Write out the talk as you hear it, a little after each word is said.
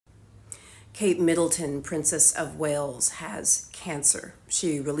Kate Middleton, Princess of Wales, has cancer.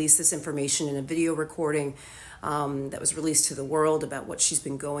 She released this information in a video recording that was released to the world about what she's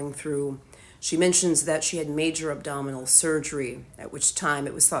been going through. She mentions that she had major abdominal surgery, at which time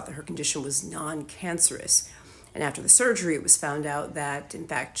it was thought that her condition was non-cancerous. And after the surgery, it was found out that, in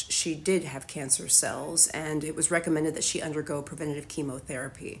fact, she did have cancer cells, and it was recommended that she undergo preventative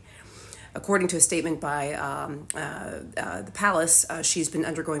chemotherapy. According to a statement by the palace, she's been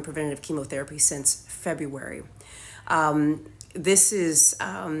undergoing preventative chemotherapy since February. This is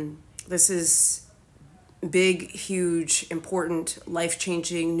big, huge, important,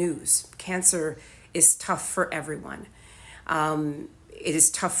 life-changing news. Cancer is tough for everyone. It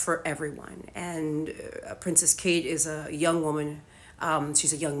is tough for everyone. And Princess Kate is a young woman.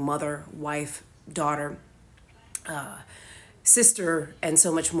 She's a young mother, wife, daughter, sister, and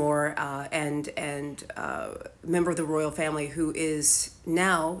so much more, and member of the royal family who is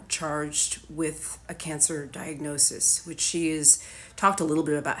now charged with a cancer diagnosis, which she has talked a little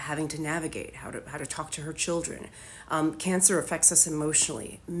bit about having to navigate, how to talk to her children. Cancer affects us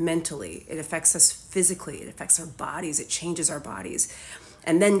emotionally, mentally. It affects us physically. It affects our bodies. It changes our bodies.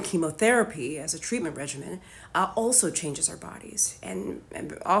 And then chemotherapy as a treatment regimen also changes our bodies and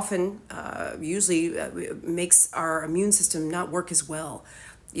often, usually makes our immune system not work as well.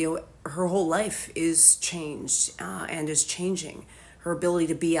 You know, her whole life is changed and is changing. Her ability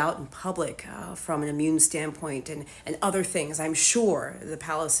to be out in public from an immune standpoint and other things, I'm sure the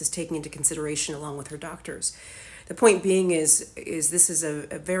palace is taking into consideration along with her doctors. The point being is this is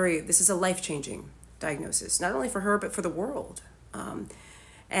a life-changing diagnosis, not only for her, but for the world.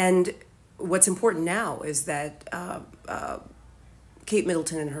 And what's important now is that Kate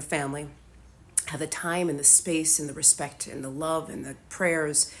Middleton and her family have the time and the space and the respect and the love and the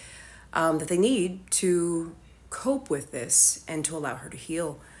prayers that they need to cope with this and to allow her to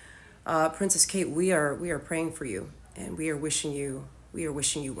heal. Princess Kate, we are praying for you, and we are wishing you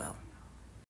well.